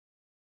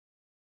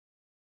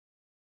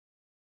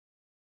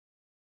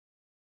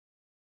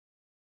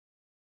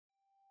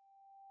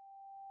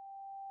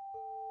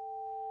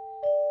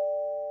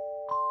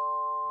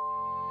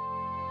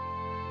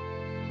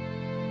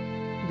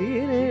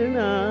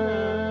dirna,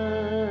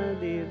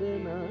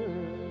 dirna.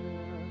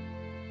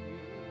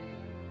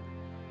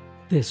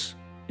 This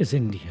is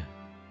India,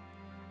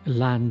 a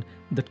land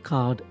that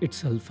carved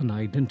itself an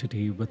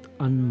identity with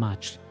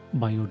unmatched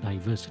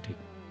biodiversity.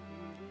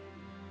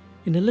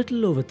 In a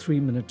little over 3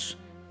 minutes,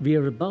 we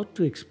are about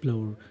to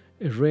explore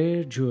a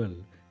rare jewel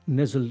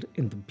nestled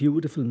in the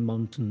beautiful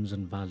mountains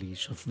and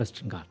valleys of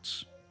Western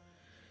Ghats.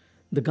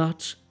 The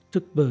Ghats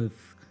took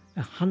birth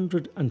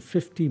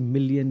 150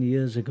 million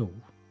years ago,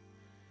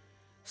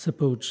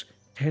 supports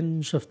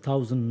tens of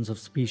thousands of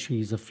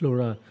species of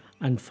flora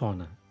and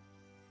fauna,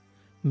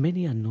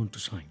 many unknown to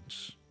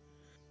science.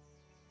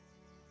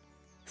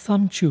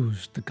 Some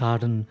choose the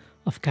garden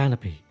of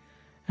canopy,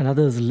 and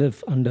others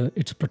live under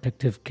its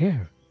protective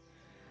care.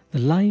 The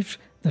lives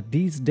that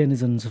these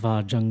denizens of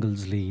our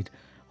jungles lead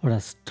are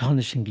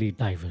astonishingly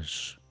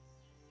diverse.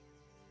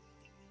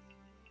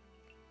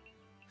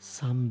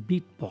 Some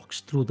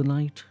beatbox through the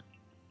night.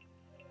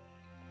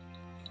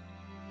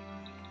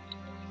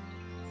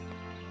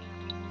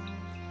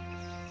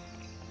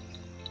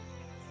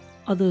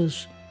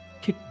 Others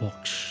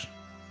kickbox.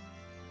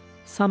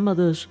 Some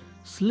others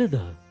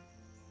slither.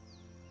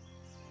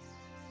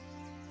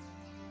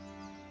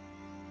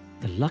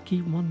 The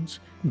lucky ones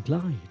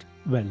glide,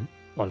 well,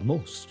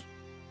 almost.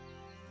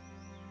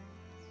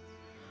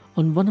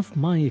 On one of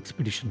my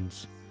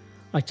expeditions,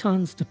 I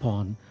chanced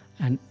upon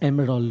an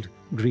emerald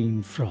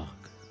green frog,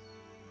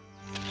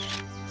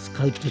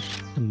 sculpted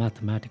to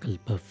mathematical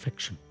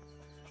perfection,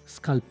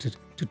 sculpted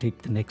to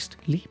take the next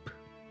leap.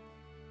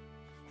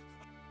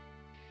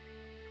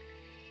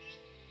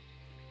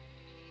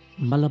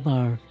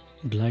 Malabar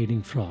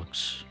gliding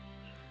frogs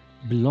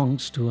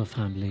belongs to a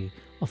family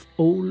of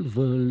old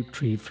world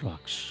tree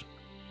frogs.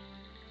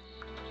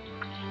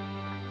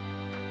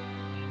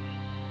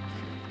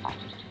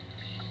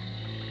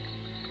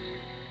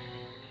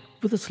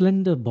 With a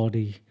slender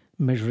body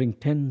measuring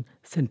 10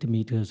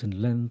 centimeters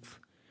in length,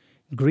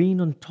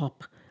 green on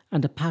top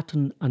and a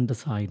pattern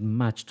underside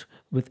matched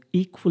with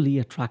equally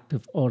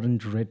attractive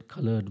orange-red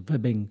colored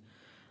webbing,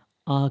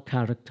 our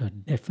character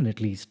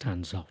definitely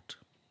stands out.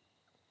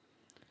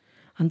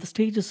 And the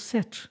stage is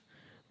set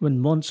when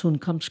monsoon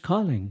comes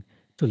calling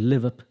to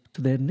live up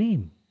to their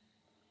name.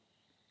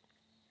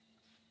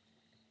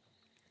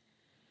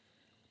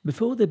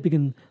 Before they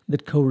begin the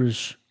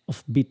chorus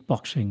of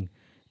beatboxing,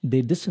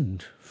 they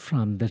descend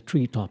from their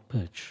treetop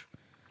perch,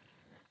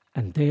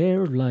 and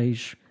there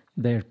lies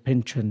their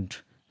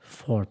penchant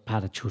for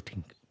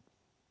parachuting.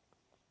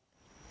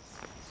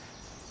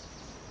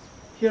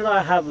 Here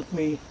I have with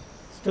me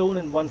stone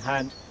in one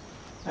hand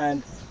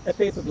and a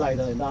paper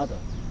glider in the other.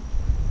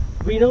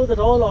 We know that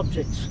all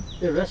objects,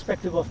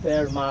 irrespective of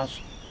their mass,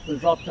 will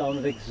drop down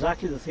at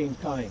exactly the same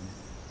time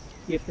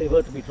if they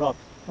were to be dropped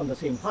from the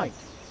same height.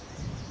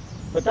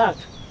 But that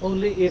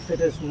only if it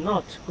is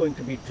not going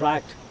to be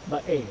dragged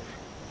by air.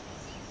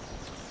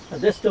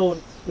 And this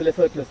stone will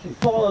effortlessly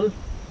fall,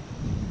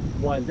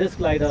 while this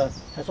glider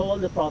has all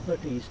the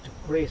properties to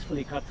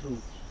gracefully cut through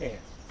air.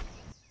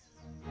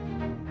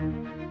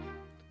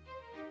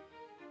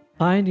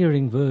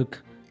 Pioneering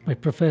work by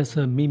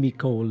Professor Mimi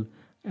Cole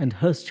and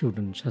her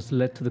students has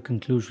led to the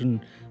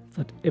conclusion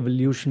that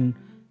evolution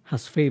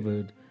has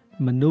favored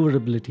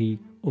maneuverability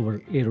over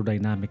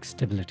aerodynamic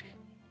stability.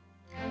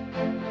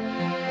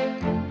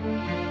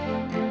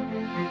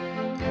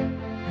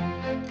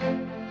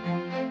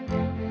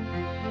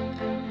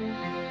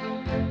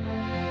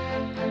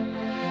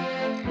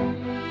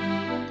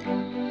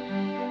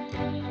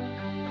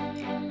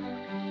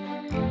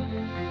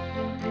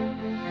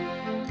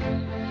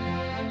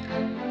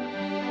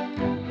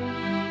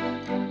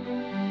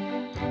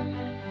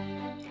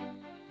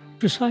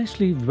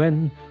 Precisely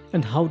when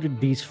and how did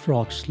these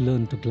frogs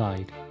learn to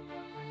glide?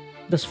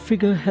 Does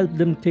figure help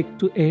them take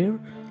to air,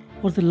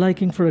 or the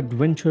liking for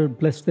adventure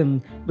bless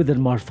them with their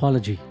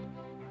morphology?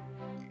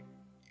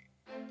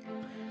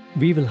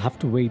 We will have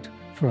to wait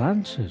for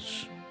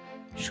answers,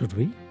 should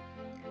we?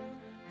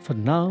 For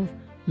now,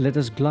 let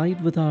us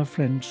glide with our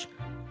friends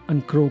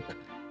and croak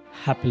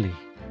happily.